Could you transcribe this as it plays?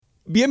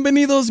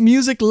Bienvenidos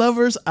music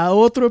lovers a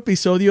otro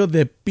episodio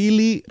de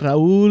Pili,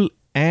 Raúl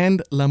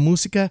and la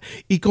música.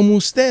 Y como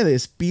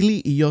ustedes,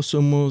 Pili y yo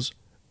somos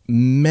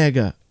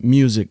mega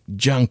music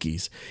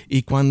junkies.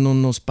 Y cuando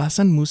nos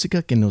pasan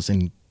música que nos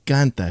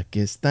encanta,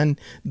 que es tan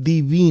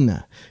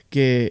divina,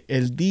 que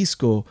el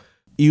disco,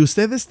 y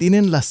ustedes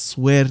tienen la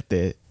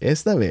suerte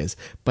esta vez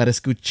para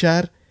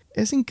escuchar,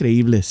 es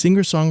increíble,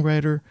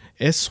 singer-songwriter,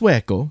 es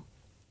sueco,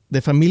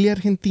 de familia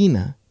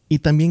argentina, y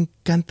también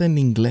canta en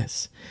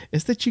inglés.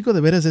 Este chico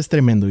de veras es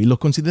tremendo y lo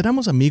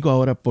consideramos amigo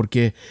ahora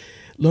porque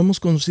lo hemos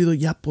conocido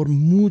ya por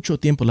mucho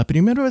tiempo. La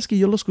primera vez que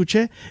yo lo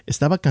escuché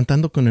estaba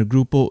cantando con el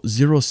grupo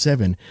Zero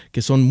Seven,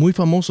 que son muy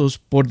famosos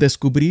por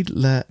descubrir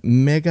la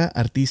mega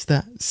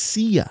artista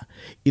Sia.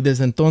 Y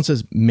desde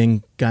entonces me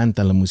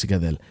encanta la música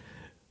de él.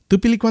 ¿Tú,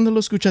 Pili, cuándo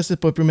lo escuchaste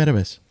por primera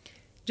vez?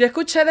 Yo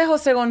escuché de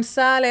José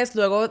González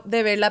luego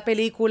de ver la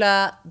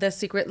película The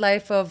Secret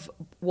Life of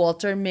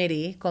Walter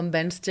Mitty con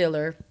Ben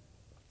Stiller.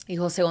 Y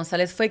José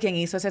González fue quien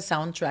hizo ese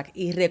soundtrack.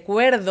 Y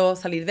recuerdo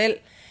salir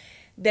de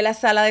la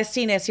sala de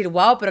cine y decir,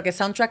 wow, pero qué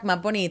soundtrack más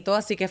bonito.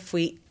 Así que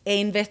fui e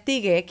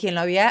investigué quién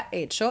lo había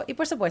hecho. Y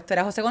por supuesto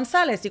era José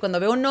González. Y cuando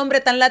veo un nombre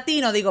tan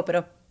latino, digo,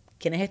 pero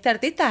 ¿quién es este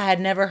artista? I had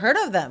never heard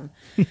of them.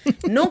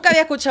 Nunca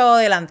había escuchado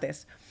de él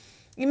antes.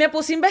 Y me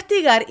puse a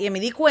investigar y me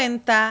di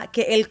cuenta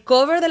que el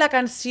cover de la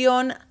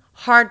canción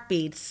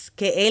Heartbeats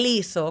que él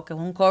hizo, que es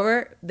un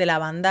cover de la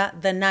banda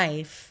The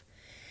Knife,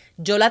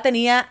 yo la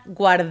tenía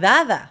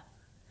guardada.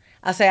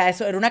 O sea,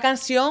 eso era una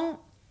canción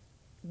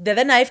de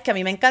The Knife que a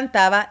mí me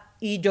encantaba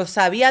y yo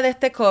sabía de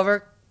este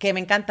cover que me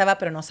encantaba,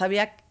 pero no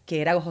sabía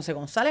que era José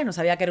González, no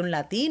sabía que era un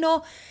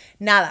latino,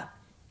 nada.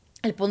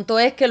 El punto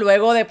es que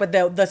luego de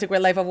The Secret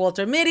Life of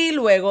Walter Mitty,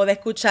 luego de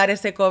escuchar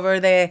ese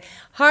cover de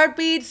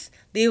Heartbeats,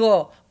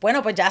 digo,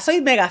 bueno, pues ya soy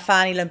mega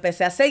fan y lo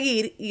empecé a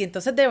seguir. Y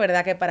entonces de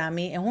verdad que para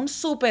mí es un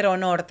súper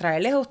honor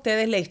traerles a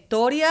ustedes la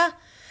historia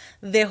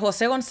de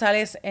José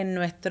González en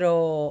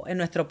nuestro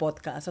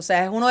podcast. O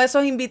sea, es uno de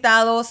esos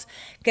invitados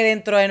que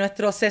dentro de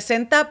nuestros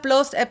 60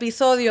 plus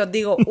episodios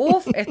digo,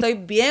 estoy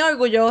bien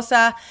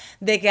orgullosa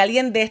de que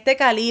alguien de este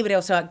calibre,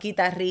 o sea,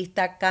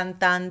 guitarrista,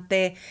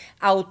 cantante,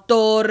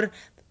 autor,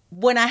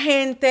 buena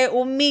gente,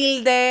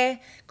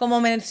 humilde, como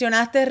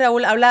mencionaste,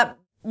 Raúl, habla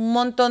un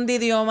montón de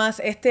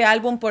idiomas. Este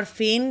álbum por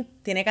fin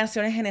tiene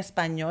canciones en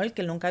español,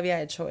 que él nunca había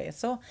hecho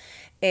eso.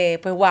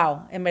 Pues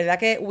wow, en verdad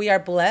que we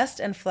are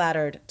blessed and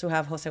flattered to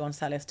have José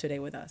González today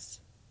with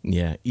us.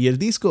 Yeah. Y el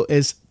disco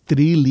es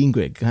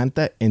trilingüe,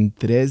 canta en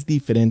 3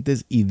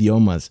 diferentes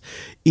idiomas.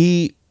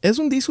 Y es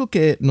un disco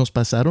que nos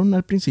pasaron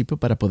al principio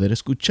para poder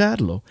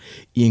escucharlo.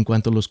 Y en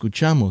cuanto lo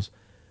escuchamos,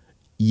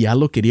 ya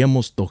lo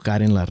queríamos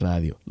tocar en la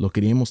radio, lo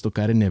queríamos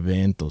tocar en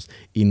eventos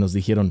y nos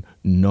dijeron,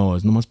 no,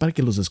 es nomás para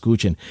que los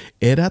escuchen.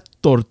 Era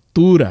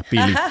tortura,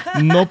 Pili,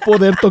 no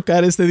poder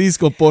tocar este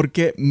disco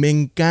porque me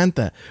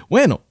encanta.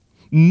 Bueno,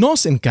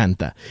 nos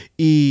encanta.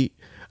 Y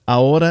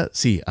ahora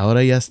sí,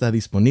 ahora ya está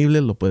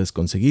disponible, lo puedes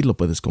conseguir, lo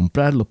puedes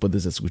comprar, lo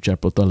puedes escuchar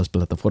por todas las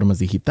plataformas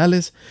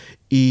digitales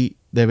y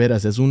de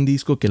veras es un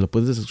disco que lo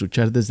puedes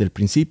escuchar desde el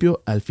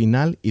principio al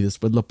final y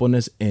después lo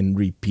pones en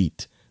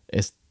repeat.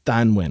 Es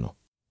tan bueno.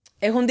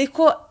 Es un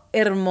disco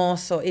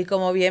hermoso y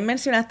como bien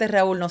mencionaste,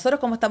 Raúl, nosotros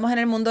como estamos en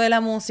el mundo de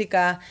la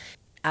música,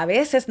 a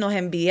veces nos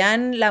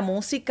envían la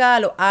música,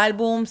 los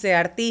álbums de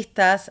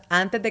artistas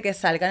antes de que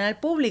salgan al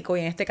público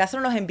y en este caso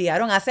nos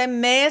enviaron hace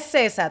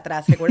meses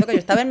atrás. Recuerdo que yo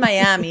estaba en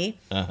Miami,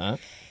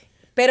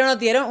 pero nos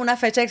dieron una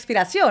fecha de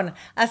expiración.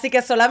 Así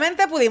que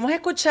solamente pudimos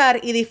escuchar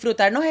y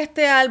disfrutarnos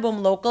este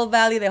álbum Local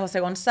Valley de José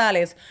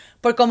González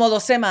por como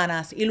 2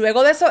 semanas y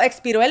luego de eso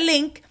expiró el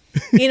link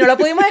y no lo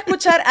pudimos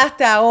escuchar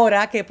hasta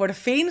ahora que por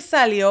fin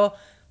salió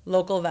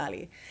Local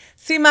Valley.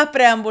 Sin más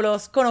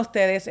preámbulos, con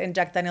ustedes en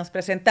Jack Daniels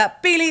presenta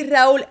Pili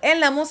Raúl en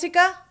la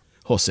música.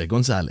 José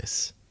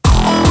González.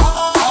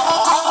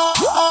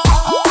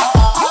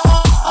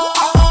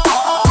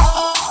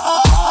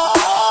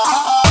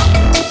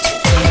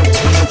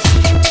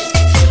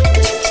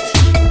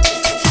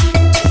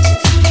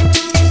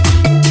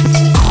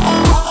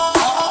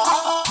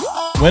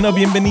 Bueno,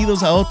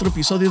 bienvenidos a otro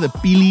episodio de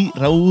Pili,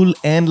 Raúl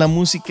en la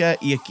música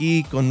y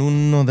aquí con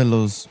uno de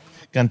los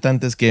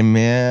cantantes que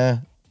me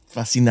ha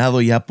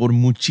fascinado ya por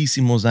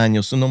muchísimos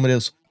años. Su nombre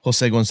es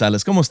José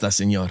González. ¿Cómo estás,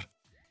 señor?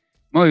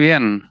 Muy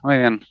bien.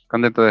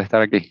 Contento de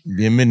estar aquí.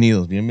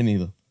 Bienvenido.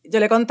 Yo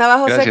le contaba a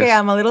José Gracias. que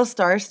I'm a little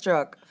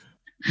starstruck.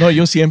 No,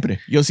 yo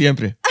siempre.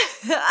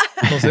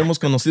 Nos hemos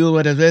conocido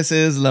varias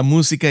veces, la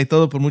música y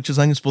todo por muchos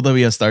años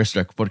todavía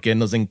starstruck porque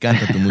nos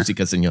encanta tu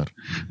música, señor.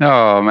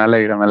 No, me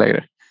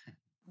alegra.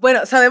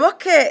 Bueno, sabemos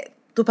que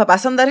tus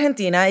papás son de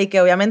Argentina y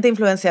que obviamente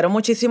influenciaron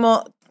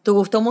muchísimo tu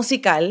gusto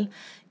musical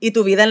y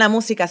tu vida en la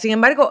música. Sin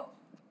embargo,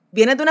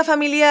 ¿vienes de una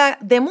familia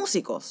de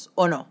músicos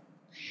o no?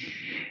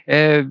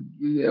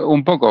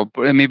 Un poco.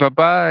 Mi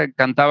papá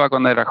cantaba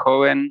cuando era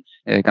joven,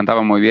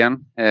 cantaba muy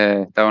bien.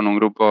 Estaba en un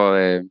grupo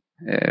de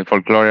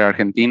folclore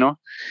argentino,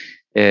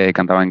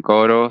 cantaba en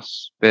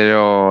coros,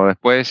 pero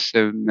después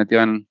se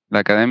metió en la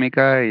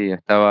académica y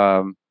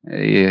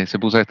se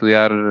puso a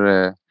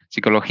estudiar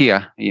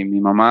psicología. Y mi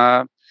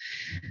mamá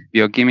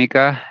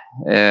bioquímica,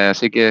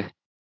 así que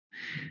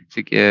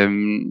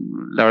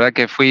la verdad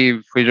que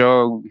fui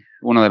yo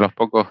uno de los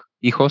pocos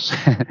hijos,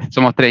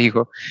 somos 3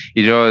 hijos,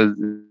 y yo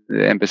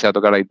empecé a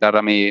tocar la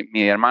guitarra. Mi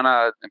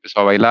hermana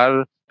empezó a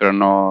bailar, pero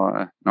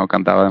no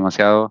cantaba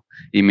demasiado,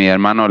 y mi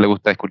hermano le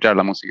gusta escuchar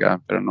la música,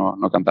 pero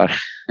no cantar.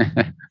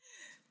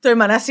 ¿Tu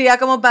hermana hacía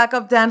como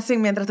backup dancing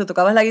mientras tú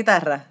tocabas la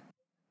guitarra?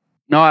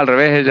 No, al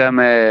revés, ella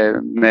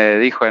me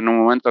dijo en un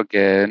momento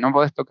que no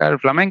podés tocar el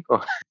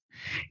flamenco.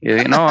 Y yo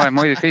dije, no, es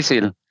muy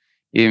difícil.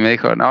 Y me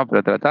dijo, no,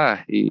 pero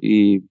tratá.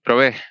 Y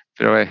probé.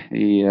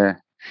 Y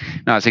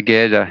no, así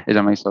que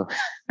ella me hizo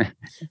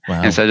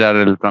Wow. ensayar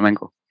el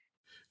flamenco.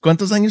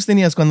 ¿Cuántos años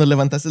tenías cuando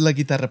levantaste la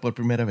guitarra por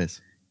primera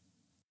vez?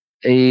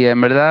 Y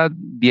en verdad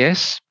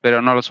 10,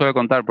 pero no lo suelo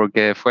contar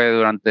porque fue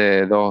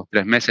durante 2,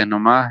 3 meses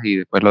nomás y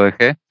después lo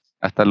dejé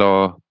hasta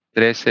los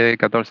 13,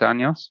 14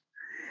 años.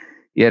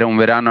 Y era un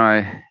verano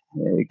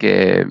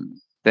que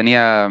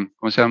tenía,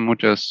 como se llaman,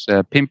 muchos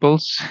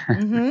pimples.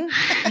 Ujú.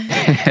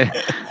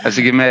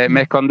 Así que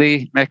me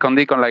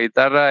escondí con la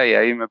guitarra y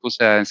ahí me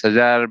puse a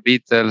ensayar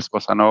Beatles,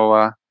 Bossa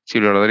Nova,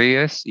 Silvio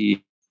Rodríguez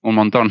y un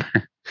montón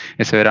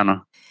ese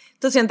verano.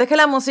 ¿Tú sientes que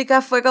la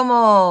música fue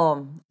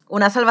como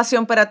una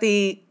salvación para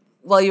ti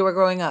while you were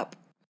growing up?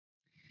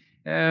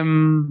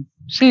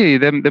 Sí,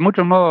 de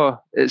muchos modos,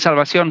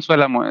 salvación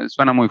suena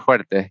muy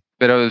fuerte,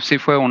 pero sí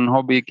fue un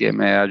hobby que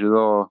me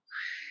ayudó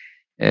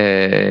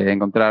a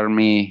encontrar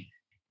mi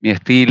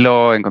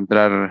estilo,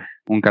 encontrar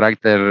un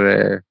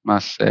carácter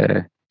más,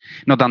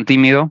 no tan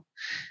tímido.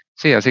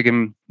 Sí, así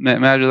que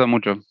me ayudó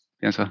mucho,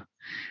 pienso.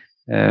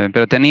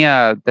 Pero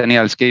tenía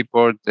el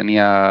skateboard,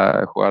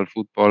 jugaba al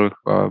fútbol,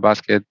 jugaba al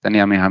básquet,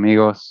 tenía mis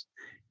amigos,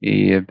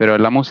 pero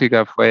la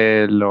música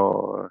fue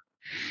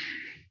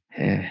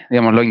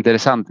digamos, lo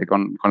interesante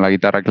con la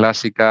guitarra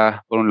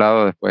clásica, por un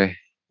lado, después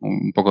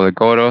un poco de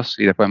coros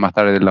y después más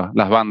tarde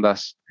las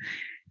bandas,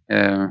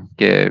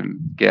 que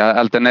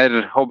al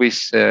tener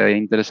hobbies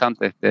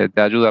interesantes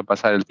te ayuda a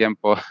pasar el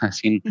tiempo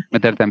sin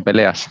meterte en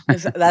peleas.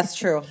 That's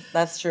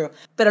true.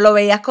 Pero lo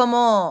veías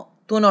como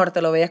tu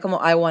norte, lo veías como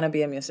I want to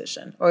be a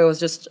musician, or it was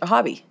just a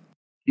hobby.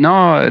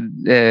 No,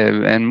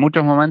 en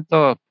muchos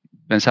momentos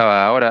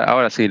pensaba,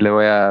 ahora sí, le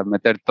voy a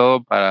meter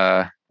todo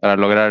para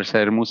lograr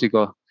ser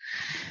músico.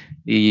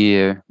 Y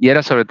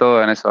era sobre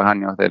todo en esos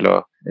años,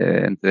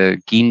 entre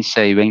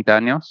 15 y 20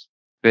 años.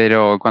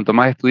 Pero cuanto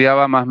más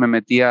estudiaba, más me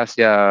metía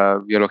hacia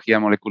biología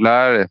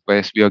molecular,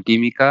 después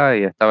bioquímica,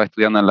 y estaba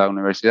estudiando en la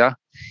universidad.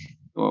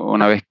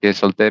 Una vez que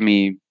solté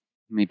mi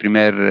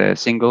primer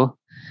single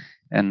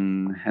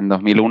en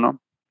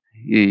 2001,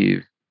 y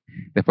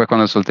después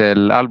cuando solté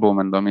el álbum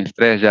en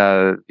 2003,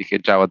 ya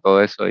dije chao a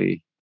todo eso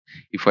y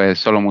fue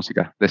solo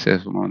música desde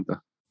ese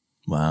momento.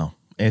 Wow.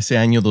 Ese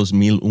año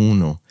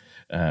 2001,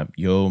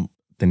 yo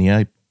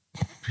tenía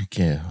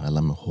que a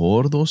lo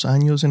mejor 2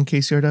 años en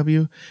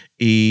KCRW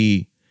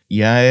y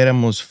ya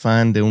éramos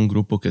fan de un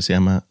grupo que se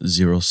llama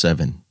Zero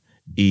Seven.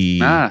 Y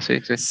Sí.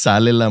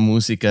 sale la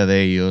música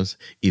de ellos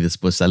y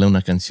después sale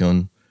una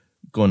canción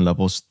con la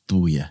voz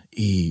tuya.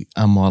 Y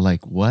I'm all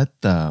like, what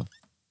the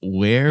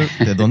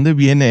 ¿de dónde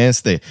viene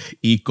este?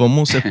 Y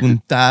cómo se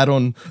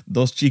juntaron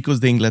 2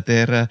 chicos de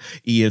Inglaterra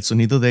y el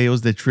sonido de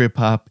ellos de trip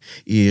hop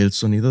y el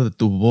sonido de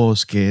tu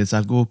voz, que es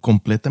algo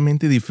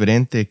completamente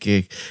diferente,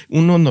 que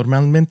uno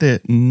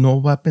normalmente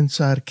no va a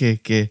pensar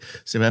que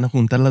se van a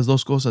juntar las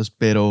 2 cosas,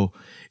 pero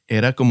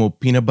era como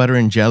peanut butter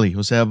and jelly,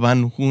 o sea,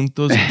 van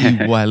juntos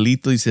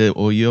igualito y se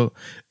oyó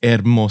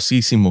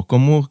hermosísimo.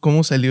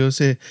 ¿Cómo salió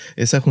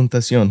esa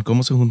juntación?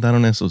 ¿Cómo se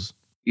juntaron esos?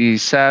 Y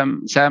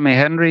Sam y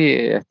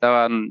Henry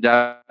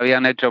ya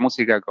habían hecho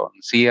música con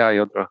Sia y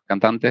otros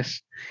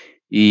cantantes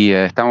y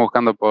estaban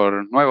buscando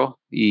por nuevos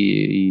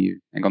y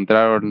me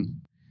encontraron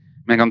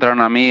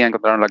a mí,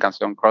 encontraron la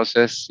canción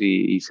Crosses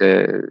y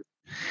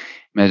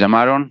me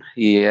llamaron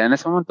y en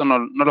ese momento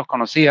no los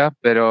conocía,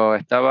 pero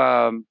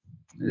estaba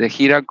de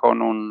gira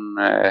con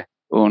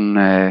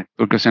un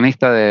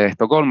percusionista de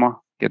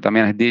Estocolmo que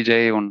también es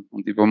DJ, un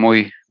tipo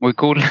muy, muy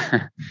cool.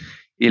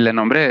 Y le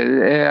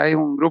nombré, hay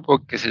un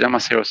grupo que se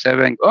llama Zero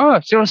Seven. ¡Oh,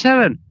 Zero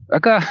Seven!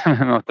 Acá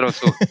me mostró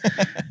su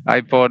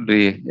iPod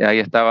y ahí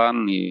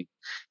estaban.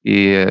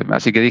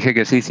 Así que dije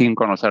que sí, sin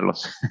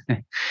conocerlos.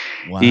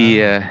 Wow.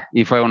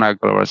 Y fue una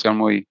colaboración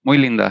muy, muy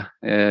linda.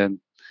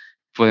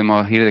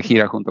 Pudimos ir de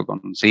gira junto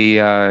con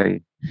Sia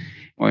y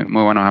muy,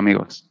 muy buenos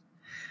amigos.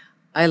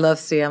 I love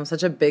Sia. I'm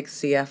such a big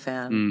Sia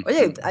fan.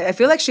 Oye, I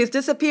feel like she's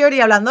disappeared.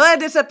 Y hablando de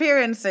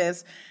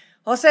disappearances,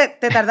 José,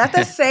 te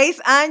tardaste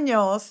 6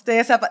 años.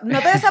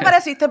 No te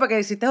desapareciste porque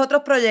hiciste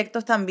otros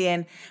proyectos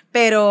también,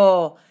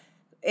 pero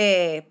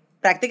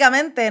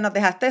prácticamente nos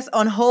dejaste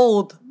on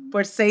hold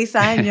por 6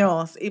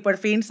 años y por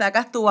fin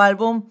sacas tu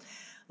álbum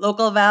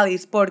Local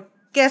Valleys. ¿Por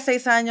qué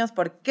 6 años?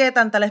 ¿Por qué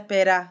tanta la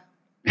espera?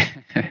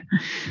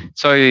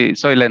 Soy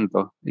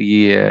lento,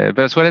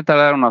 pero suele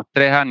tardar unos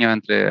 3 años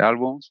entre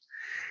álbums.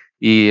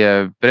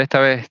 Pero esta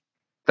vez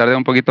tardé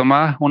un poquito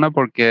más, una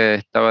porque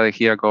estaba de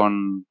gira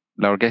con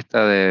la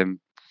orquesta de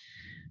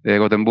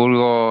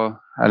Gotemburgo,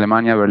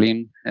 Alemania,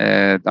 Berlín,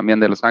 también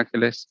de Los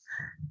Ángeles,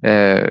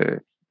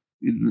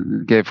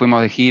 que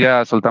fuimos de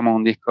gira, soltamos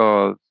un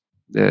disco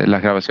de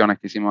las grabaciones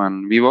que hicimos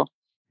en vivo,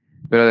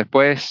 pero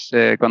después,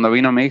 cuando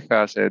vino mi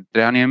hija hace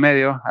 3 años y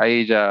medio,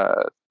 ahí ya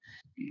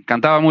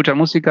cantaba mucha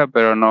música,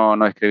 pero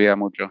no escribía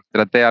mucho.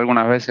 Traté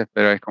algunas veces,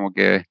 pero es como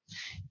que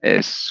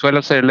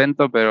suelo ser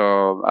lento,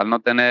 pero al no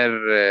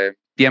tener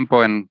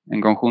tiempo en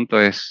conjunto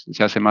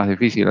se hace más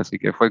difícil. Así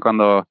que fue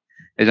cuando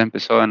ella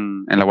empezó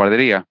en la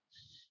guardería,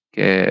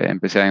 que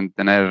empecé a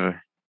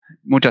tener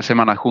muchas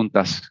semanas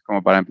juntas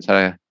como para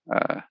empezar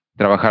a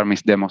trabajar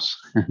mis demos.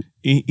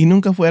 ¿Y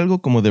nunca fue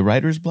algo como de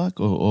writer's block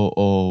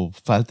o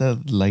falta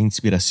la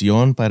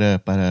inspiración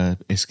para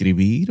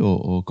escribir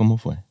o cómo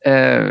fue?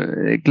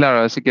 Claro,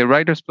 así que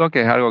writer's block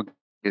es algo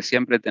que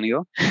siempre he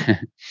tenido.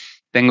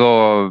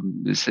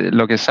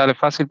 Lo que sale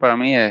fácil para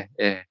mí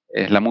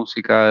es la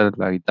música,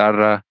 la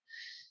guitarra,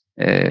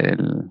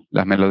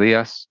 las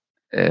melodías.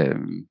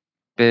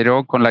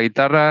 Pero con la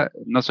guitarra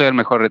no soy el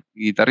mejor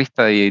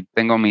guitarrista y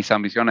tengo mis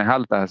ambiciones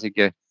altas, así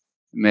que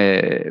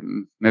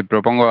me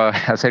propongo a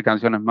hacer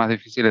canciones más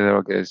difíciles de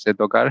lo que sé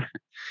tocar.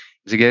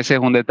 Así que ese es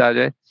un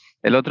detalle.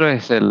 El otro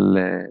es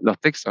los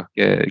textos,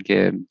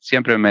 que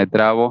siempre me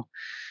trabo.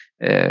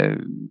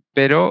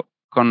 Pero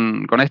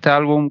con este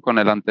álbum, con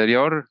el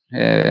anterior,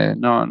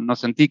 no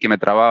sentí que me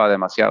trababa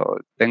demasiado.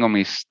 Tengo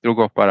mis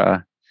trucos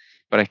para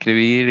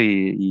escribir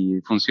y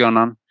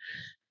funcionan,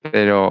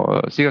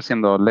 pero sigo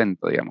siendo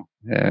lento, digamos.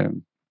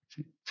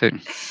 Sí.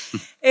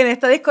 En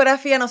esta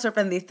discografía nos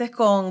sorprendiste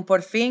con,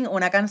 por fin,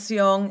 una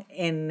canción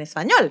en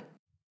español,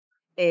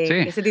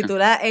 Sí. que se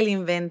titula El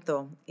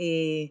Invento.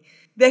 Y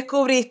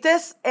descubriste,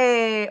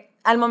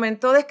 al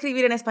momento de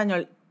escribir en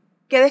español,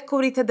 ¿qué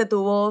descubriste de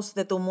tu voz,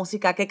 de tu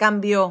música? ¿Qué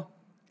cambió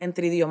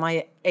entre idioma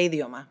e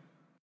idioma?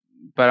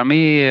 Para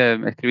mí,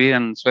 escribir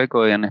en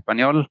sueco y en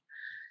español,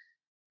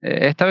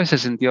 esta vez se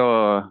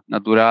sintió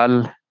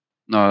natural.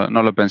 No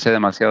lo pensé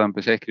demasiado,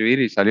 empecé a escribir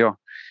y salió.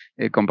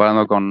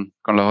 Comparando con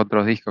los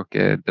otros discos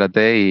que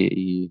traté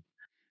y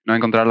no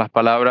encontrar las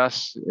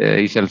palabras,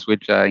 hice el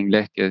switch a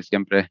inglés, que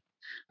siempre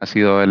ha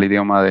sido el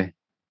idioma de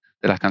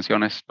las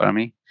canciones para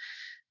mí.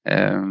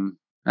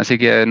 Así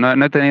que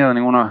no he tenido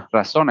ninguna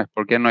razones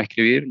por qué no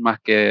escribir, más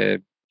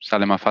que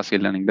sale más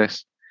fácil en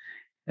inglés.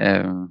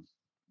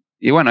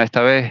 Y bueno,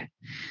 esta vez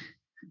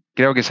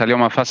creo que salió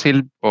más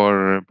fácil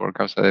por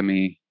causa de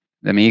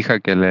mi hija,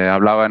 que le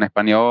hablaba en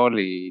español,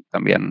 y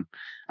también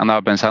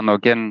andaba pensando,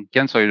 ¿quién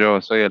soy yo?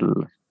 ¿Soy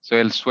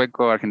el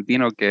sueco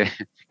argentino que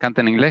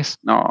canta en inglés?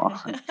 No,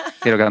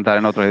 quiero cantar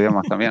en otros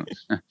idiomas también.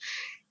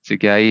 Así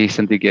que ahí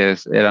sentí que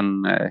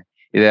eran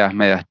ideas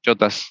medias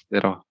chotas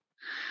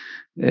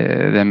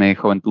de mi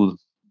juventud,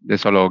 de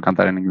solo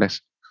cantar en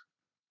inglés.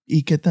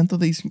 ¿Y qué tanto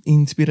de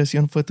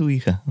inspiración fue tu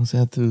hija? O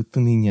sea, tu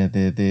niña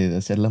de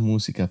hacer la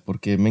música,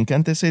 porque me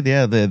encanta esa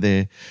idea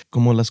de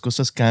cómo las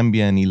cosas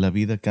cambian y la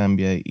vida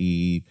cambia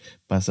y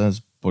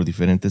pasas por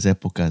diferentes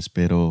épocas,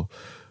 pero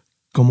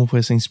 ¿cómo fue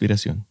esa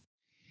inspiración?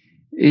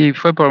 Y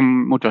fue por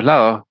muchos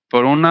lados.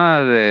 Por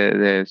una,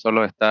 de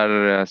solo estar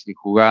así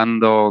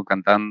jugando,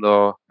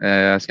 cantando,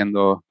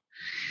 haciendo,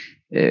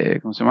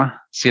 ¿cómo se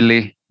llama?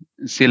 Silly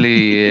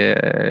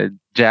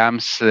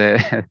jams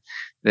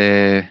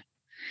de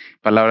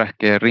palabras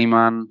que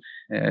riman.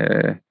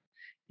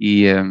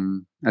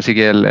 Así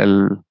que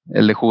el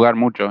de jugar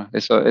mucho,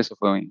 eso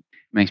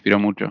me inspiró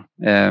mucho.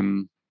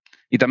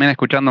 Y también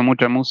escuchando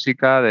mucha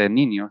música de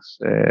niños.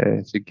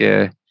 Así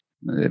que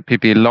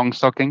Pippi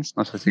Longstockings,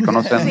 no sé si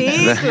conocen.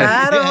 Sí,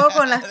 claro,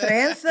 con las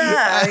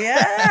trenzas.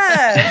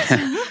 Yes.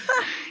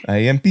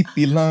 I am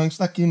Pippi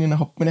Longstocking in a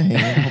hop in a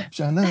hand, hop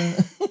shana.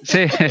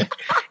 Sí,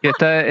 y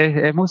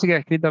es música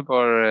escrita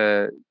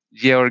por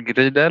Georg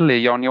Riedel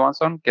y Jon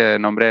Johansson, que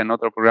nombré en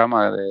otro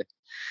programa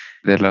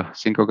de las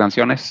 5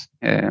 canciones.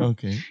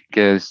 Okay.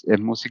 Que es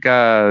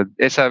música,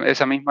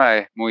 esa misma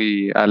es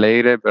muy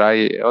alegre, pero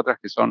hay otras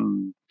que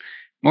son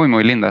muy,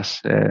 muy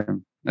lindas.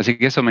 Así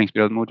que eso me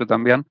inspiró mucho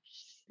también.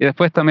 Y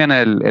después también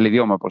el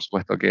idioma, por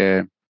supuesto,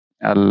 que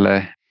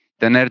al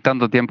tener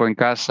tanto tiempo en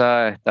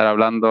casa, estar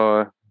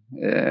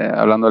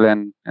hablándole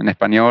en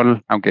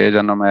español, aunque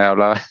ella no me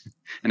hablaba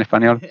en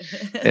español,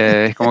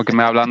 es como que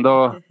me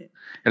hablando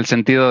el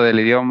sentido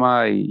del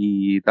idioma,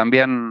 y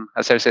también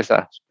hacerse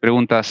esas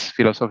preguntas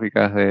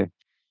filosóficas de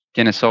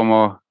quiénes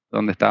somos,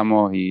 dónde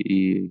estamos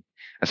y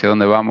hacia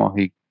dónde vamos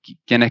y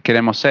quiénes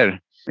queremos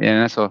ser. Y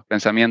en esos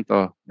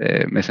pensamientos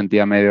me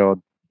sentía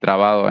medio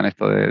trabado en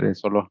esto de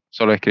solo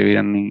escribir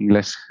en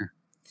inglés.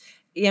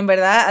 Y en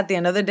verdad, at the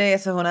end of the day,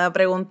 eso es una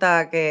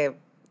pregunta que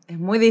es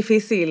muy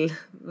difícil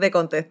de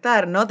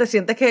contestar, ¿no? ¿Te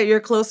sientes que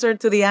you're closer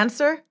to the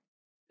answer?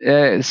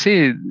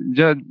 Sí,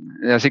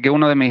 así que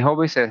uno de mis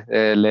hobbies es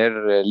leer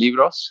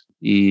libros,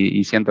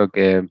 y siento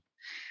que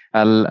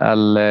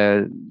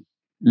al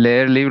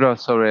leer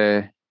libros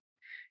sobre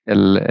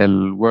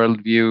el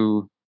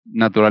worldview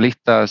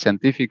naturalista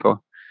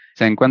científico,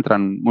 se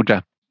encuentran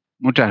muchas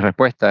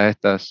respuestas a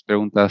estas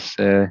preguntas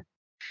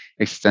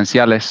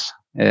existenciales.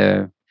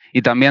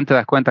 Y también te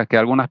das cuenta que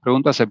algunas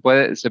preguntas se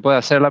puede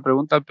hacer la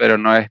pregunta, pero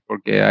no es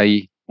porque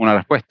hay una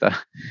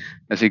respuesta.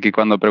 Así que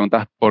cuando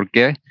preguntas por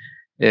qué,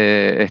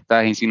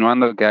 estás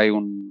insinuando que hay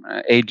un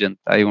agent,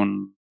 hay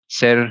un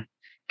ser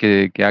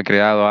que ha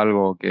creado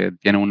algo que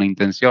tiene una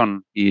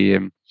intención. Y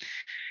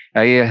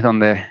ahí es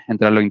donde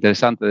entra lo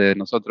interesante de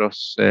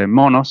nosotros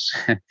monos,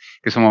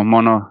 que somos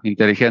monos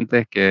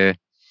inteligentes, que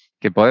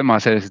podemos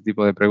hacer ese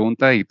tipo de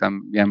preguntas y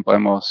también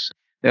podemos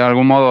de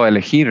algún modo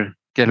elegir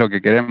qué es lo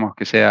que queremos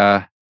que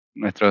sea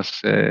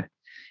nuestros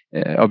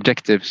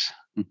objectives,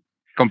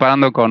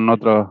 comparando con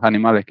otros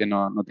animales que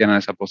no tienen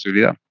esa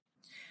posibilidad.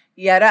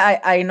 Y ahora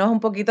ahí no es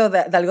un poquito de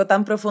algo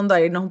tan profundo,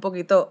 ahí no es un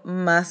poquito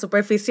más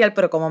superficial,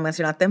 pero como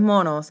mencionaste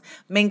monos,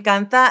 me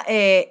encanta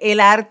el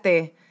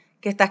arte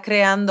que estás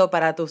creando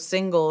para tus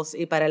singles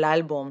y para el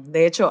álbum.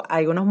 De hecho,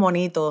 hay unos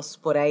monitos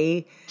por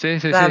ahí Sí.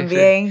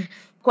 también.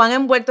 ¿Cuán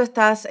envuelto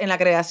estás en la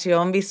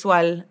creación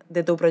visual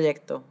de tu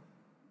proyecto?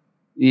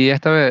 Y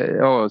esta vez,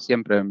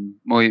 siempre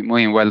muy,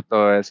 muy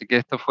envuelto. Así que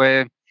esto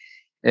fue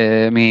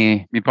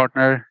mi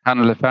partner,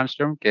 Hannah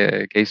Lefanstrom,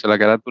 que hizo la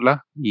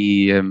carátula.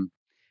 Y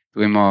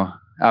estuvimos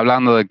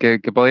hablando de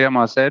qué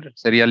podríamos hacer.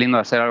 Sería lindo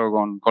hacer algo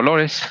con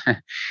colores,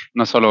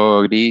 no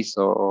solo gris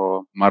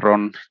o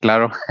marrón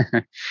claro.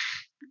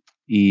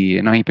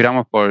 Y nos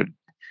inspiramos por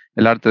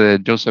el arte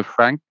de Joseph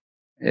Frank,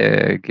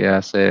 que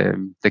hace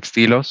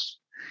textilos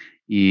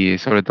y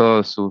sobre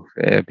todo sus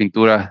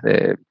pinturas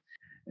de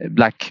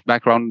black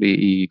background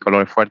y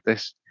colores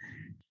fuertes.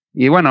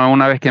 Y bueno,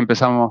 una vez que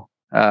empezamos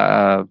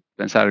a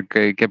pensar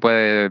qué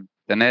puede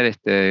tener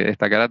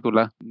esta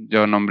carátula,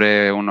 yo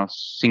nombré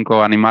unos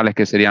 5 animales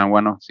que serían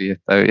buenos si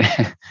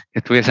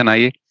estuviesen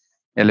ahí.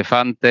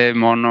 Elefante,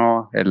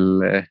 mono,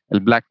 el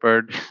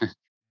blackbird,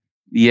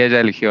 y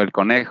ella eligió el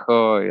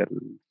conejo y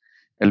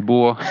el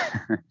búho.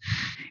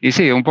 Y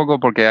sí, un poco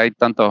porque hay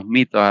tantos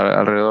mitos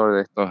alrededor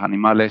de estos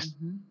animales.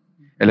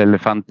 El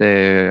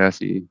elefante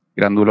así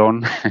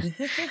grandulón,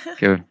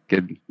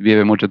 que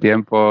vive mucho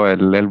tiempo,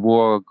 el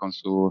búho con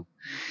su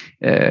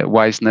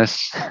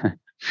wiseness,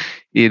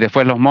 y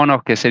después los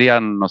monos que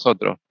serían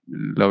nosotros,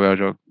 lo veo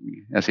yo.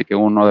 Así que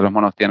uno de los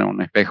monos tiene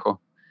un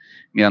espejo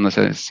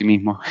mirándose a sí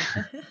mismo.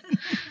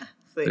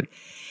 Sí.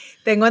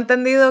 Tengo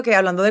entendido que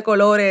hablando de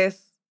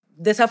colores,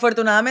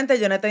 desafortunadamente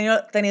yo no he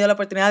tenido la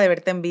oportunidad de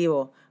verte en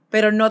vivo,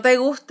 pero no te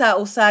gusta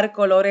usar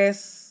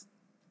colores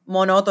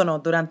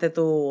monótonos durante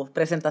tus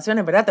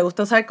presentaciones, ¿verdad? ¿Te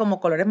gusta usar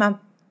como colores más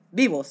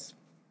vivos?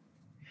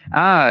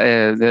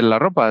 De la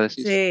ropa,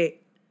 decís.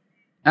 Sí.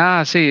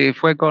 Sí,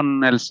 fue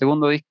con el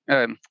segundo disco,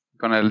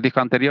 con el disco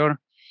anterior,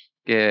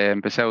 que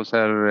empecé a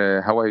usar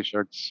Hawaii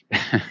shirts.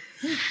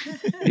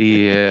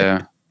 y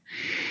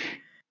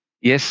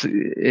es,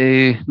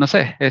 no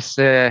sé,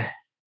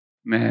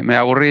 me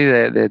aburrí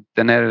de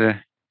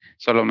tener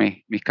solo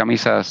mis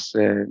camisas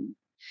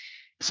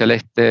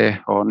celestes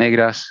o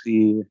negras,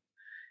 y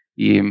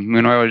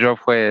mi nuevo yo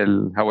fue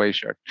el Hawaii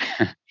shirt.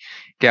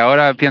 Que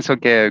ahora pienso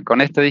que con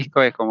este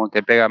disco es como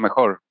que pega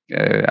mejor.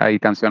 Hay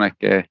canciones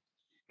que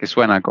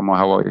suenan como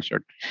Hawaii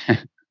shirt.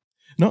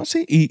 No,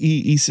 sí,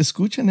 y se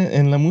escuchan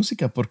en la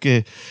música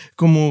porque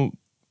como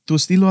tu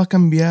estilo ha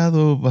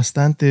cambiado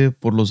bastante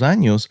por los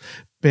años,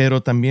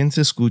 pero también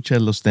se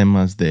escuchan los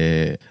temas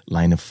de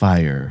Line of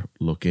Fire,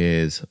 lo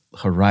que es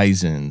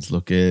Horizons,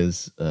 lo que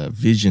es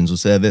Visions, o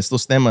sea, de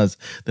estos temas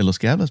de los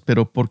que hablas,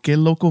 pero ¿por qué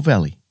Local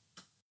Valley?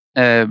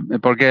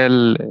 Porque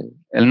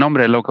el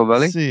nombre Local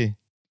Valley. Sí.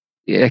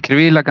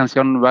 Escribí la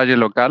canción Valle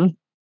Local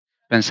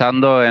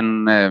pensando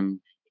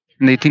en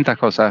distintas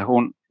cosas.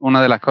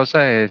 Una de las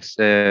cosas es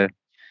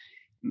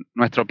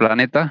nuestro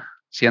planeta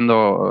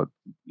siendo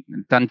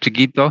tan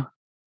chiquito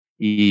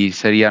y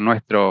sería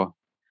nuestro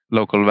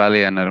Local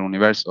Valley en el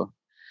universo.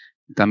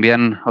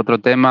 También otro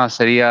tema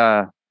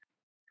sería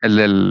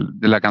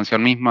de la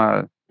canción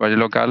misma, Valle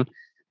Local,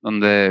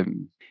 donde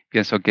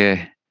pienso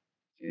que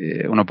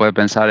uno puede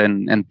pensar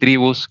en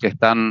tribus que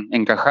están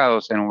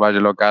encajados en un valle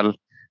local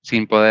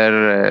sin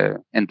poder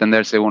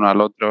entenderse uno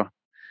al otro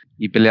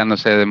y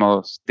peleándose de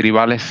modos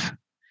tribales,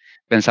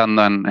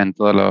 pensando en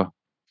todas las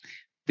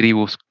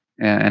tribus,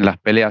 en las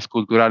peleas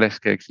culturales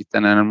que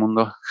existen en el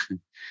mundo,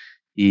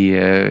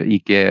 y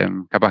que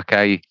capaz que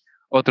hay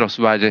otros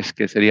valles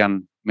que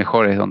serían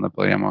mejores donde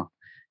podríamos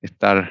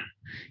estar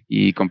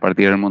y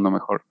compartir el mundo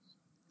mejor.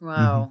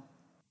 Wow.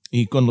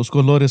 Y con los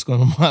colores,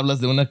 cuando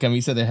hablas de una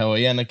camisa de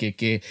hawaiana,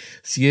 que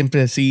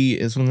siempre sí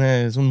es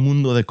un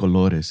mundo de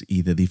colores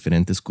y de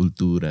diferentes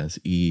culturas,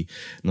 y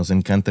nos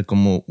encanta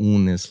cómo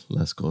unes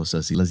las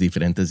cosas y las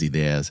diferentes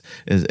ideas.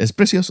 Es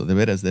precioso, de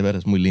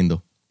veras, muy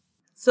lindo.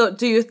 So,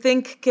 do you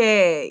think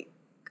que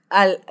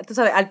tú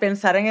sabes, al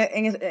pensar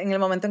en el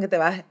momento en que te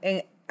vas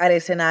al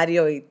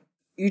escenario y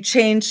you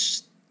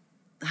change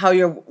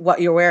what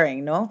you're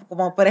wearing, ¿no?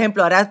 Como por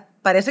ejemplo, ahora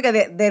parece que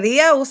de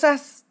día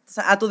usas, o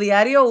sea, a tu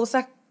diario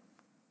usas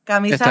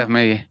camisa. Esta es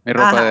mi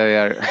ropa de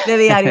diario. De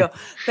diario.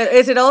 Pero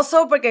 ¿es it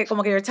also porque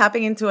como que you're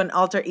tapping into an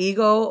alter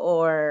ego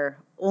o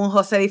un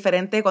José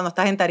diferente cuando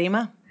estás en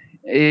tarima?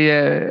 Y,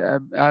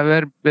 a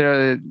ver,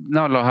 pero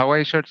no, los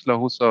Hawaii shirts los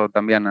uso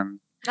también.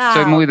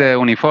 Soy muy de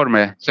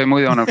uniforme,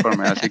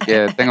 así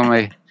que tengo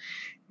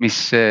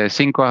mis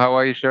 5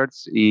 Hawaii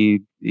shirts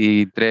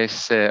y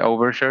 3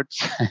 overshirts,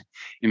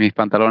 y mis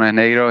pantalones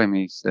negros y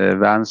mis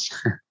Vans.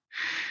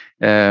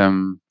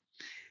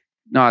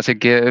 No, así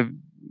que,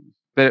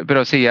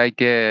 pero sí, hay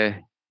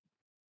que,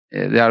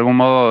 de algún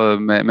modo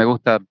me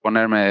gusta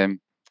ponerme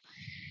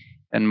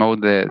en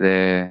mode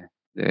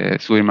de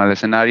subirme al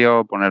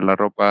escenario, poner la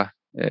ropa,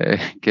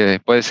 que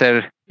puede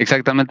ser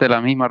exactamente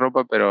la misma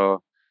ropa,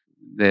 pero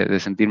de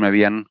sentirme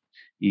bien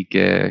y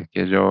que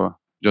yo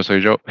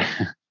soy yo.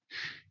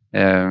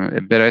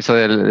 Pero eso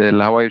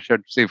del Hawaii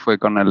Shirt sí fue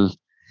con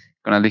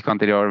el disco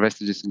anterior,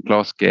 Vestiges and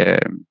Claws, que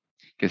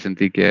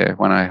sentí que,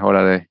 bueno, es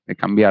hora de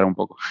cambiar un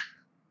poco.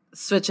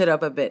 Switch it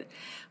up a bit.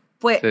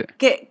 Pues,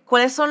 Sí.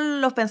 ¿cuáles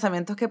son los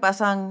pensamientos que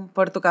pasan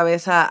por tu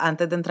cabeza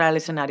antes de entrar al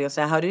escenario? O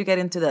sea, how do you get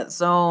into that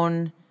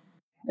zone?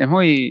 Es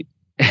muy...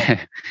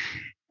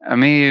 A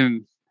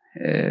mí,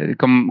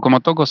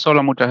 como toco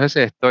solo muchas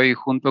veces, estoy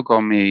junto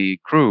con mi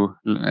crew,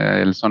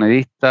 el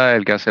sonidista,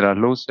 el que hace las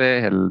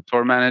luces, el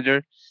tour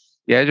manager,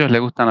 y a ellos les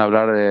gustan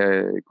hablar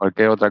de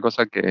cualquier otra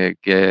cosa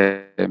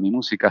que mi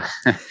música.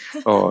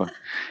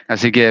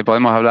 Así que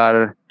podemos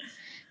hablar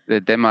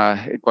de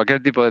temas,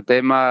 cualquier tipo de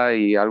tema,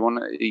 y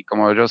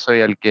como yo soy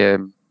el que,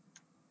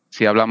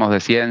 si hablamos de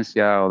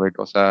ciencia o de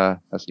cosas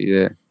así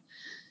de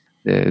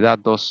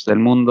datos del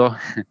mundo,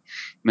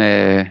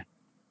 me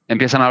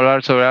empiezan a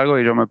hablar sobre algo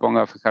y yo me pongo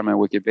a fijarme en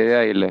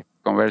Wikipedia y les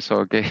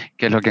converso qué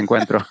es lo que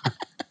encuentro.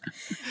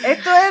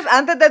 Esto es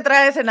antes de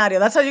entrar al escenario.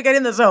 That's how you get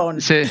in the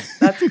zone. Sí,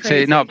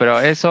 sí, no, pero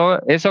eso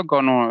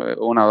con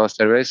una o dos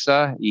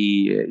cervezas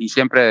y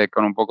siempre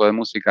con un poco de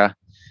música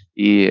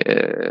y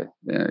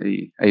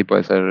ahí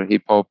puede ser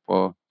hip hop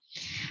o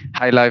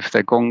high life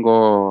de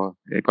Congo,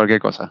 cualquier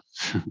cosa.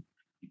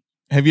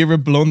 Have you ever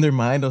blown their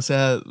mind? O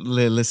sea,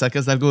 le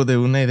sacas algo de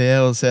una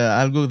idea, o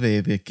sea, algo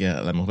de que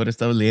a lo mejor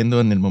estaba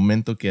leyendo en el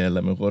momento que a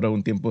lo mejor a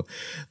un tiempo,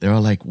 they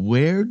were like,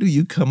 where do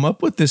you come up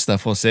with this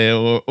stuff, José?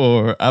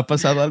 O ¿ha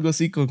pasado algo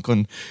así con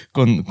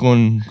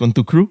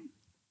tu crew?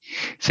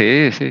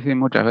 Sí,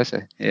 muchas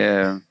veces.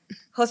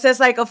 José's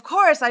like, of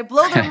course, I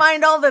blow their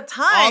mind all the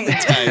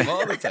time.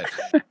 All the time.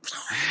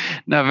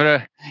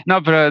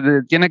 No,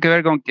 pero tiene que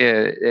ver con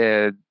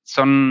que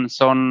son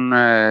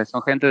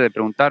gente de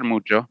preguntar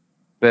mucho,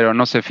 pero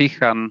no se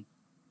fijan,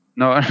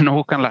 no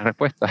buscan las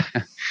respuestas.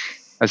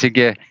 Así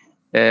que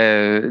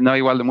no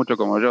igual de mucho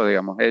como yo,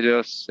 digamos.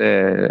 Ellos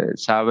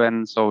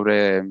saben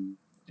sobre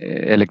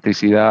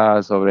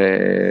electricidad,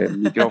 sobre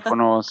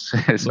micrófonos,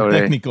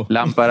 sobre técnico.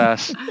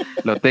 lámparas,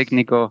 lo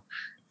técnico,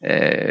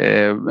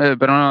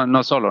 pero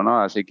no solo,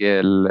 ¿no? Así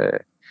que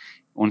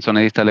un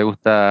sonidista le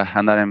gusta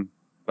andar en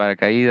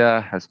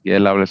paracaídas, así que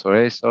él habla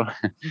sobre eso.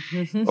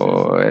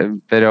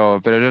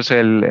 Pero yo soy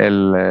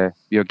el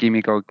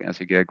bioquímico,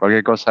 así que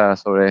cualquier cosa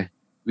sobre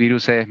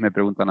viruses me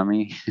preguntan a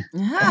mí.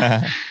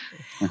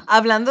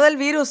 Hablando del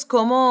virus,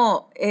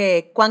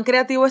 ¿cuán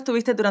creativo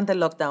estuviste durante el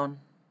lockdown?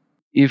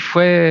 Y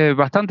fue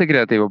bastante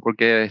creativo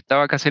porque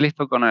estaba casi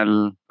listo con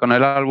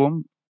el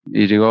álbum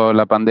y llegó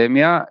la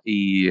pandemia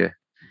y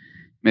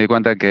me di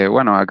cuenta que,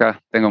 bueno,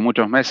 acá tengo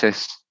muchos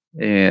meses,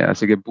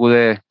 así que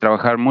pude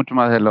trabajar mucho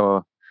más de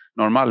lo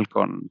normal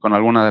con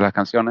algunas de las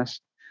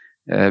canciones,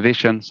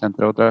 Visions,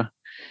 entre otras.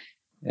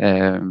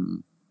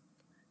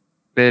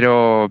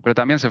 Pero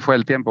también se fue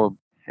el tiempo.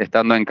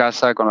 Estando en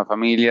casa con la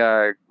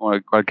familia,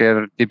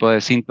 cualquier tipo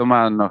de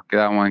síntoma, nos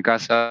quedábamos en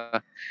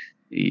casa.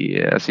 Y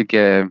así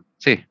que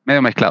sí,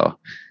 medio mezclado.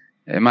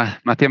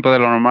 Más tiempo de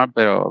lo normal,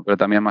 pero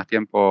también más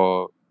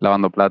tiempo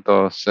lavando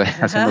platos,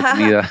 haciendo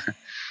comida,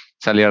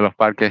 salir a los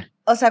parques.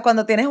 O sea,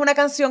 cuando tienes una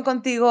canción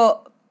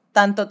contigo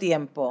tanto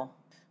tiempo,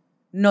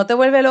 ¿no te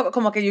vuelve loco?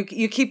 Como que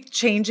you keep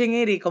changing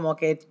it y como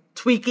que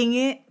tweaking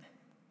it.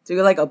 Do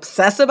you like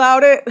obsess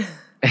about it?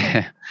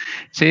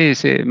 Sí,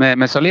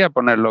 me solía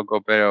poner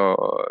loco,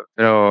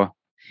 pero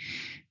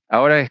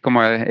ahora es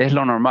como, es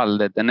lo normal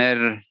de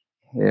tener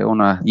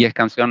unas 10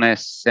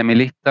 canciones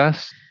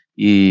semilistas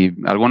y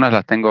algunas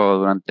las tengo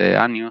durante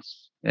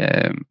años,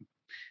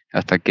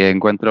 hasta que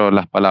encuentro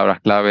las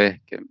palabras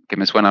claves que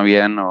me suenan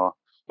bien o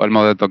el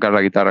modo de tocar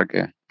la guitarra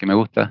que me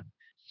gusta.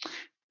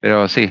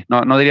 Pero sí,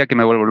 no diría que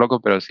me vuelvo loco,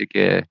 pero sí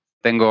que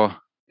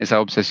tengo esa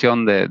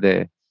obsesión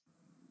de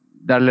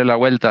darle la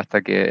vuelta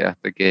hasta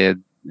que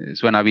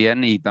suena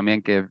bien y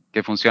también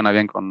que funciona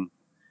bien con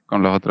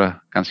las otras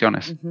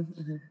canciones.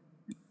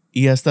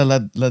 Y hasta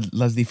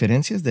las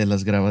diferencias de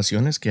las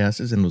grabaciones que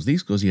haces en los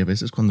discos, y a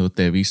veces cuando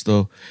te he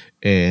visto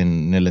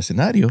en el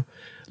escenario,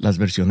 las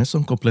versiones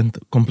son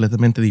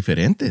completamente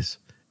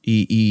diferentes.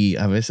 Y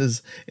a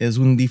veces es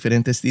un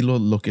diferente estilo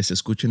lo que se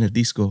escucha en el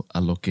disco a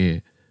lo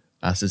que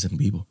haces en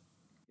vivo.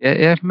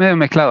 Es medio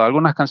mezclado.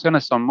 Algunas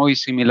canciones son muy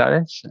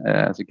similares,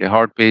 así que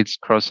Heartbeats,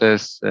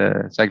 Crosses,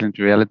 Cycling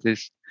to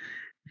Realities,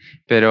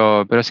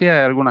 pero sí hay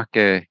algunas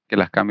que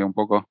las cambio un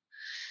poco.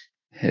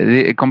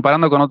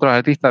 Comparando con otros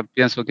artistas,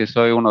 pienso que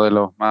soy uno de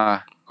los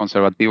más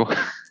conservativos.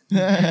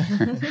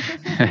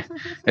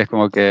 Es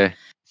como que,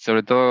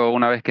 sobre todo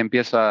una vez que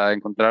empiezo a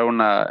encontrar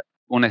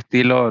un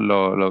estilo,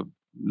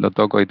 lo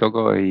toco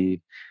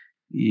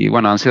y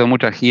bueno, han sido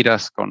muchas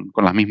giras con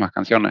las mismas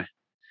canciones.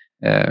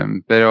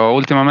 Pero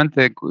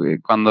últimamente,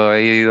 cuando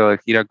he ido de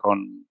gira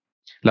con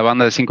la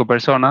banda de 5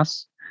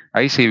 personas,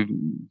 ahí sí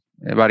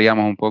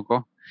variamos un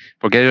poco,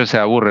 porque ellos se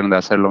aburren de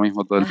hacer lo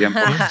mismo todo el tiempo.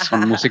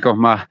 Son músicos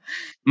más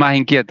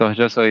inquietos,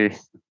 yo soy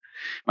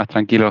más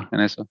tranquilo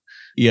en eso.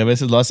 ¿Y a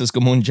veces lo haces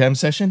como un jam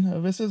session, a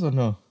veces o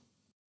no?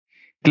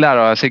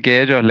 Claro, así que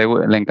a ellos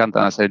le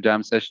encantan hacer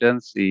jam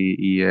sessions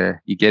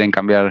y quieren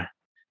cambiar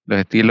los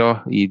estilos.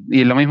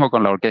 Y lo mismo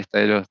con la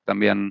orquesta, ellos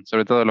también,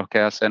 sobre todo los que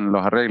hacen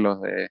los arreglos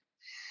de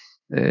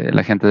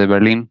la gente de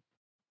Berlín,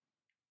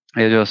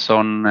 ellos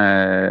son,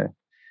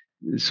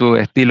 su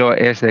estilo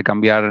es de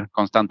cambiar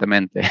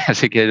constantemente,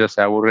 así que ellos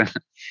se aburren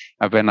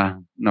apenas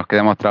nos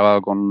quedemos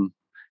trabados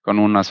con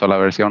una sola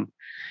versión.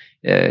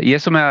 Y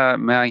eso me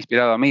ha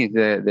inspirado a mí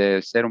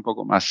de ser un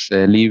poco más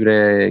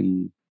libre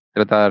y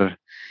tratar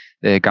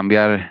de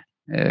cambiar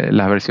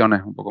las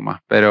versiones un poco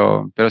más.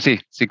 Pero sí,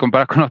 si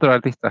comparas con otros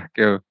artistas,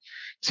 que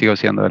sigo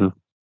siendo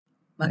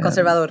Más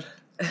conservador.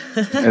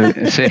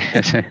 sí,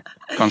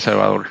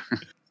 conservador.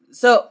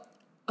 So,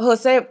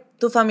 José,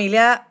 tu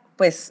familia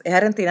pues es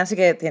argentina, así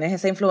que tienes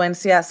esa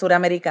influencia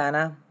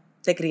suramericana,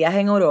 te crías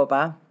en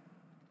Europa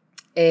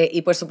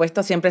y por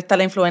supuesto siempre está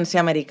la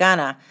influencia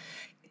americana.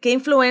 ¿Qué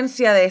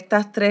influencia de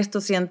estas tres tú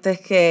sientes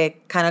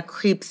que kind of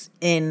creeps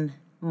in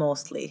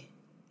mostly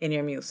in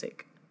your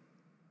music?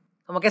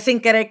 Como que sin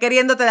querer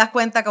queriendo te das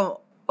cuenta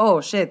como,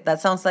 oh shit, that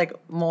sounds like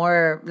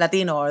more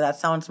Latino or that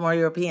sounds more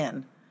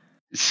European.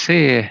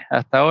 Sí,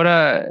 hasta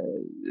ahora,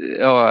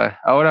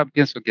 ahora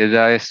pienso que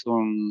ya es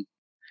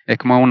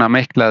como una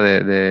mezcla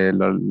de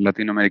lo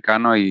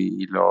latinoamericano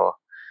y lo,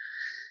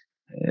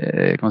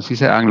 ¿cómo se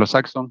dice?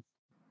 Anglo-saxon,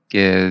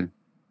 que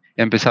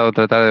he empezado a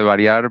tratar de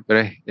variar,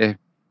 pero es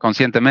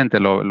conscientemente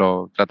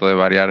lo trato de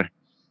variar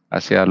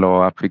hacia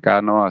lo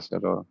africano, hacia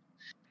lo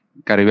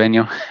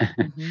caribeño.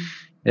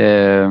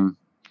 Uh-huh.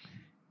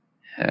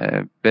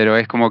 Pero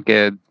es como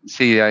que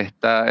sí, ahí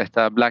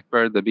está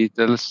Blackbird, The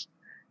Beatles,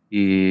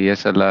 y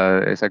esa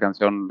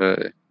canción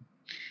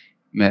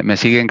me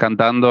sigue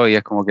encantando y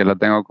es como que la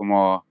tengo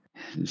como,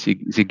 si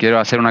quiero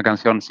hacer una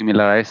canción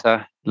similar a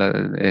esa,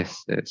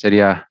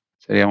 sería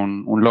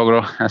un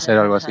logro hacer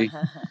algo así.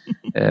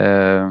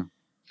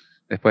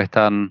 Después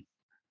están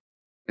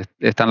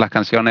las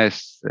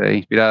canciones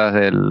inspiradas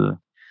del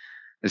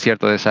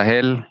desierto de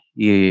Sahel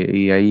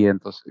y ahí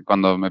entonces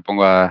cuando me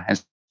pongo a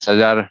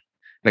ensayar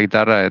la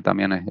guitarra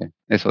también es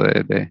eso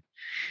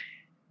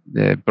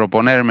de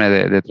proponerme,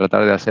 de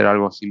tratar de hacer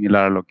algo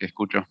similar a lo que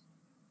escucho.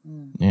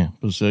 Yeah,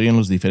 pues se oyen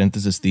los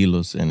diferentes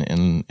estilos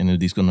en el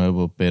disco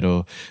nuevo,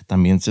 pero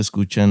también se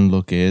escuchan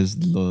lo que es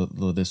lo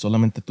de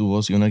solamente tu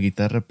voz y una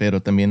guitarra,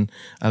 pero también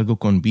algo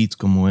con beats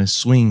como es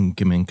swing,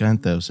 que me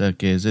encanta, o sea,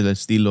 que es el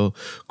estilo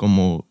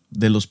como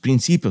de los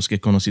principios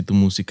que conocí tu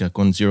música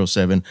con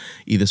 07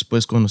 y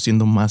después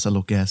conociendo más a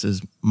lo que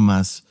haces,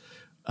 más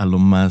a lo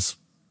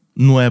más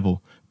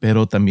nuevo,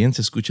 pero también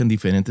se escuchan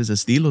diferentes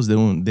estilos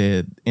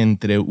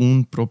entre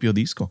un propio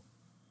disco.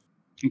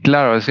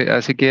 Claro,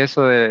 así que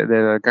eso de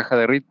la caja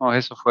de ritmos,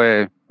 eso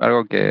fue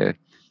algo que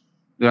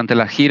durante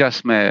las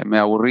giras me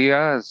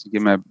aburría, así que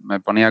me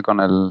ponía con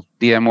el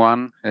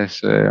DM1,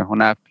 es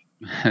una app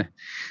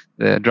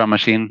de Drum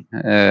Machine,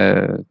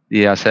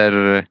 y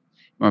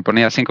me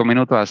ponía 5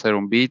 minutos a hacer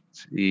un beat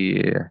y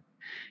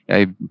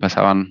ahí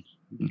pasaban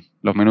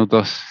los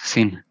minutos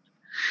sin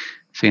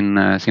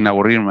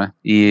aburrirme.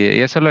 Y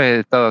eso lo he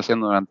estado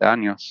haciendo durante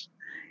años.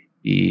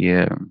 Y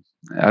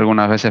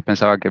algunas veces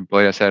pensaba que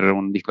podría hacer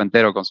un disco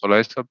entero con solo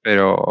eso,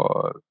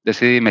 pero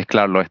decidí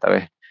mezclarlo esta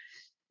vez.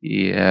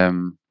 Y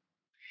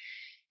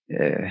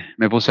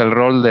me puse el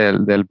rol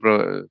del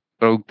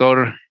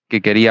productor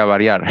que quería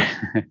variar.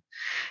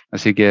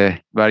 Así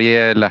que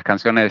varié las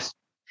canciones,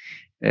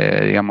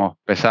 digamos,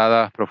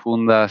 pesadas,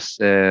 profundas,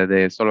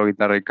 de solo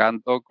guitarra y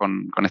canto,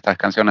 con estas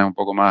canciones un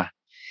poco más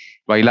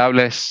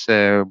bailables,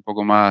 un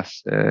poco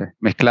más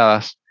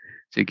mezcladas.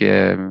 Así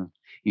que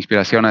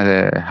inspiraciones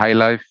de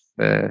Highlife,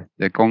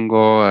 de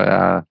Congo,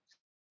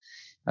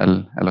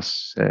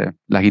 las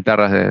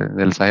guitarras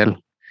del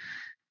Sahel.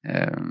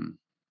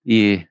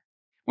 Y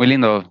muy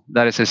lindo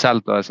dar ese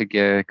salto, así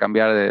que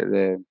cambiar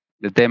de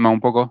tema un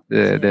poco,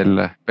 de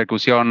la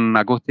percusión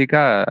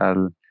acústica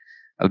al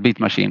beat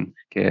machine,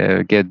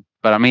 que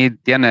para mí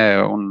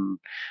tiene un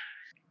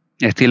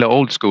estilo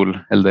old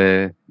school, el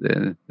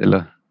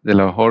de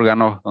los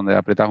órganos donde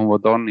apretas un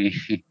botón y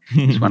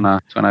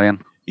suena bien.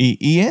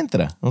 Y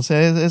entra, o sea,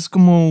 es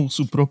como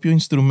su propio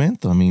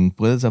instrumento. I mean,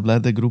 puedes hablar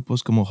de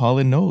grupos como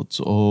Hall & Notes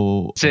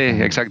o... Sí,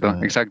 exacto.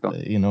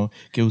 You know,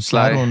 que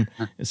usaron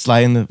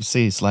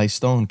Sly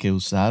Stone, que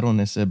usaron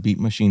ese beat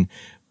machine.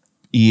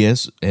 Y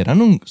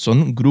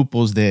son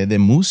grupos de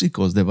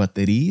músicos, de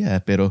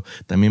batería, pero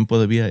también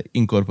todavía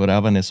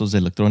incorporaban esos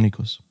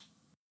electrónicos.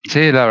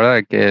 Sí, la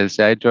verdad que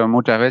se ha hecho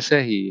muchas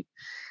veces y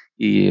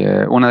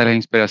una de las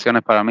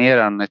inspiraciones para mí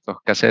eran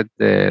estos cassettes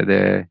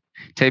de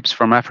Tapes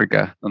from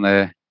Africa,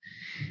 donde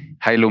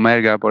Haile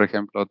Merga, por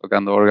ejemplo,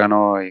 tocando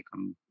órgano y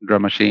con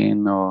drum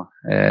machine.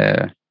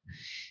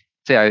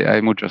 Sí,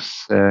 hay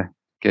muchos.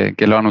 que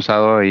lo han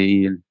usado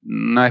y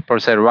no es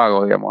por ser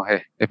vago, digamos,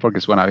 es porque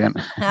suena bien.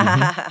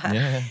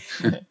 Yeah.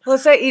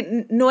 José,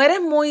 ¿y no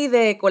eres muy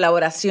de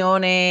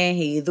colaboraciones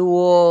y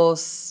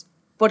dúos?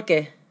 ¿Por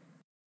qué?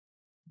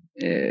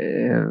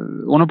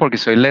 Uno, porque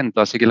soy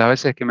lento, así que las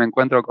veces que me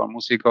encuentro con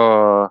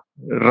músicos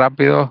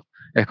rápidos,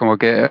 es como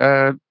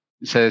que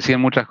se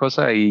deciden muchas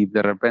cosas y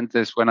de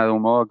repente suena de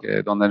un modo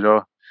que donde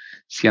yo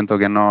siento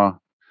que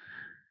no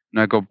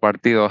he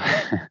compartido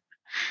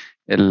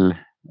el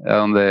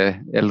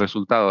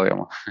resultado,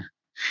 digamos.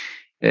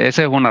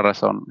 Esa es una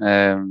razón.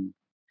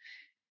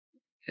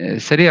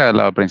 Sería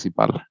la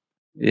principal.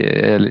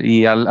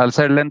 Y al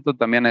ser lento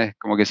también es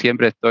como que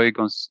siempre estoy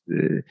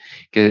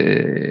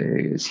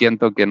que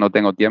siento que no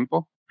tengo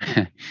tiempo.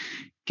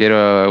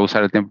 Quiero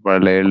usar el tiempo para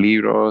leer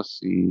libros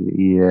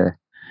y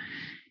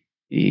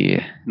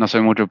no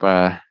soy mucho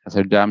para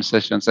hacer jam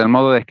sessions. El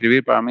modo de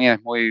escribir para mí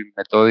es muy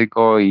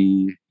metódico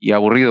y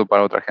aburrido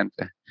para otra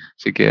gente.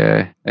 Así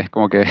que es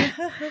como que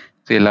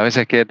sí, las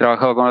veces que he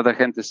trabajado con otra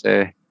gente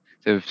se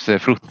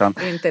frustran.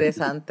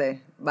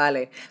 Interesante,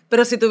 vale.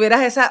 Pero si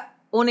tuvieras esa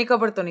única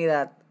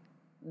oportunidad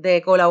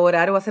de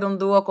colaborar o hacer un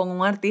dúo con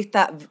un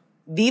artista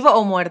vivo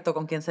o muerto,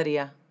 ¿con quién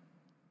sería?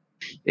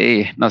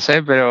 Y no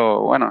sé,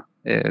 pero bueno,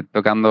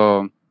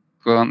 tocando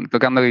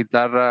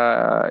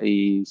guitarra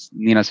y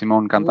Nina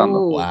Simone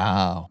cantando.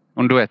 Wow.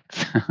 Un duet.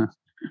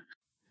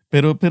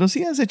 Pero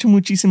sí has hecho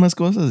muchísimas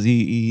cosas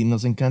y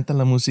nos encanta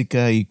la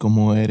música y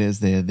cómo eres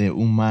de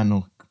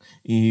humano.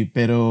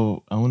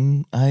 Pero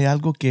aún hay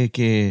algo que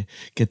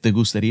te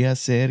gustaría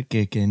hacer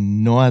que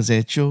no has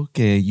hecho,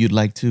 que you'd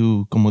like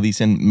to, como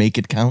dicen, make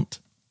it count.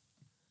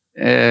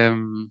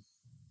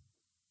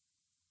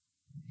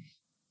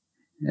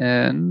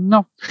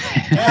 No.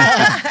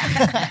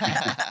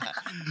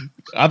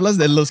 Hablas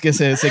de los que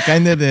se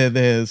caen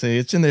se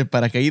echen de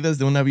paracaídas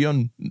de un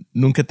avión.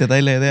 ¿Nunca te da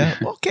la idea?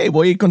 Ok,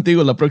 voy a ir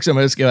contigo la próxima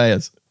vez que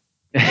vayas.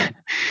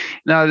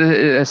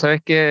 No,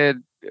 sabes que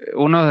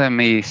uno de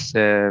mis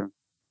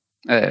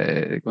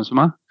 ¿cómo se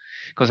llama?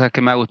 Cosas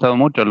que me ha gustado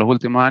mucho en los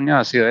últimos años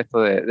ha sido esto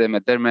de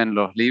meterme en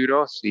los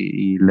libros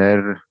y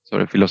leer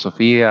sobre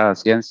filosofía,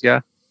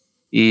 ciencia.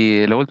 Y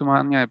en los últimos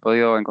años he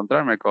podido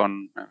encontrarme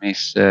con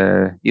mis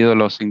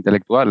ídolos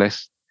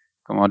intelectuales,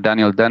 como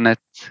Daniel Dennett,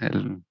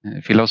 el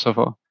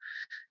filósofo,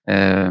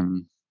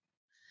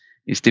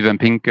 y Steven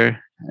Pinker.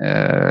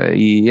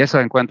 Y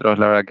esos encuentros,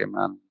 la verdad, que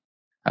me han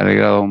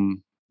alegrado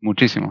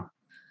muchísimo.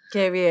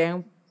 Qué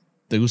bien.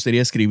 ¿Te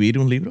gustaría escribir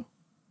un libro?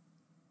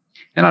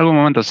 En algún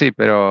momento sí,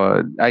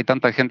 pero hay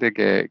tanta gente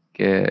que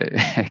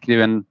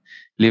escriben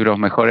libros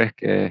mejores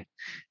que,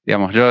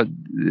 digamos, yo,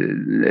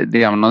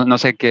 digamos, no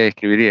sé qué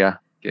escribiría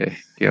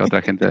que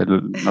otra gente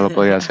no lo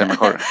podría hacer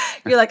mejor.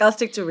 You're like, I'll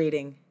stick to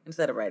reading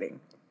instead of writing.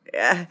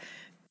 Yeah.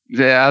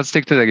 Yeah, I'll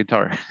stick to the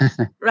guitar.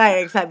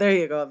 Right,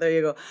 exactly. There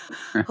you go.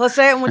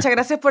 José, muchas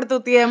gracias por tu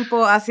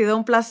tiempo. Ha sido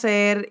un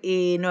placer.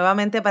 Y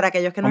nuevamente, para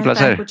aquellos que nos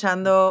están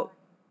escuchando,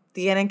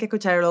 tienen que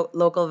escuchar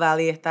Local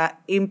Valley.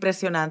 Está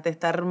impresionante,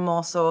 está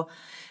hermoso.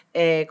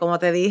 Como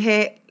te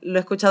dije, lo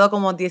he escuchado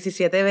como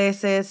 17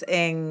 veces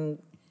en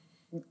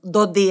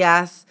 2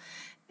 días.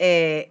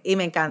 Y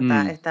me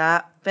encanta.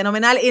 Está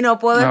fenomenal. Y no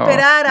puedo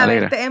esperar a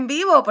verte en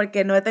vivo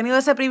porque no he tenido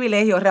ese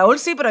privilegio. Raúl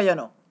sí, pero yo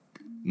no.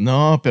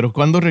 No, pero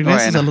 ¿cuándo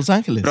regresas a Los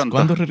Ángeles? Pronto.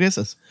 ¿Cuándo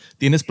regresas?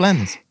 ¿Tienes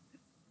planes?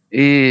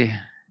 Y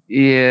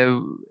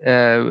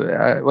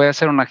voy a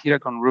hacer una gira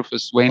con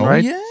Rufus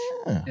Wainwright.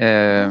 Oh,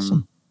 yeah.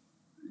 Awesome.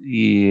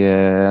 Y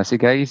así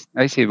que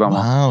ahí sí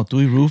vamos. Wow,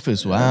 tú y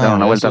Rufus, wow. Dar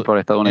una vuelta por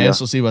Estados Unidos.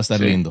 Eso sí va a estar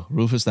lindo.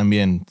 Rufus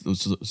también.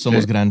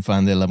 Somos gran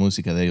fan de la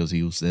música de ellos.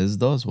 Y ustedes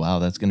dos, wow,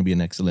 that's going to be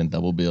an excellent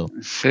double bill.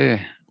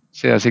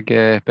 Sí, así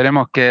que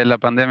esperemos que la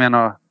pandemia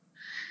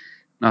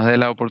nos dé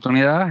la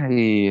oportunidad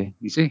y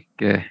sí,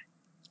 que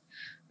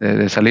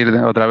de salir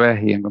otra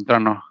vez y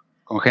encontrarnos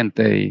con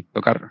gente y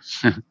tocar.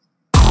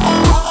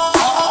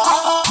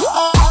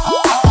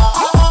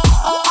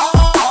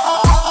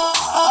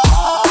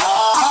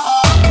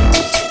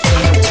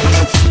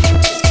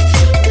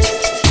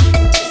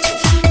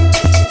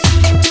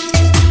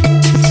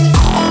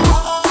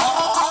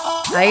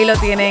 Ahí lo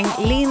tienen,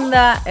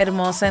 linda,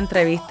 hermosa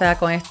entrevista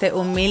con este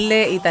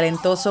humilde y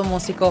talentoso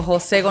músico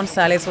José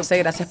González. José,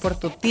 gracias por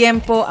tu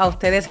tiempo. A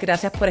ustedes,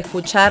 gracias por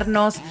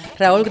escucharnos.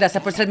 Raúl,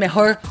 gracias por ser el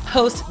mejor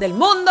host del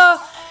mundo.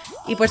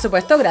 Y por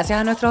supuesto, gracias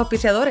a nuestros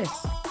auspiciadores.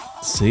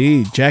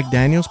 Sí, Jack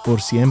Daniels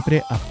por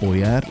siempre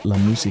apoyar la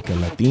música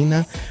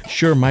latina.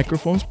 Shure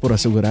Microphones por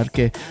asegurar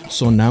que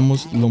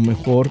sonamos lo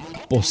mejor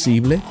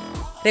posible.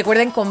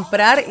 Recuerden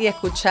comprar y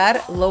escuchar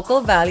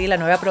Local Valley, la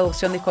nueva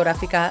producción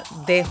discográfica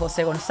de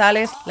José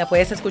González. La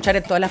puedes escuchar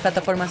en todas las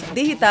plataformas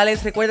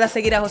digitales. Recuerda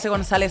seguir a José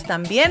González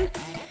también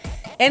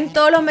en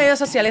todos los medios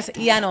sociales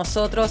y a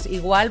nosotros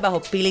igual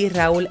bajo Pili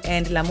Raúl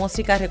en la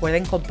música.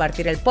 Recuerden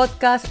compartir el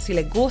podcast. Si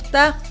les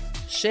gusta,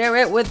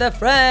 share it with a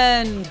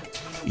friend.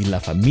 Y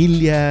la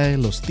familia,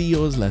 los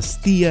tíos,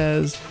 las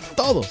tías,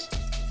 todos.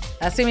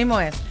 Así mismo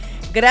es.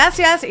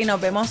 Gracias y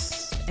nos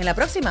vemos en la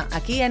próxima,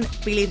 aquí en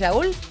Pili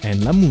Raúl.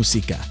 En la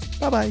música.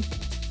 Bye bye.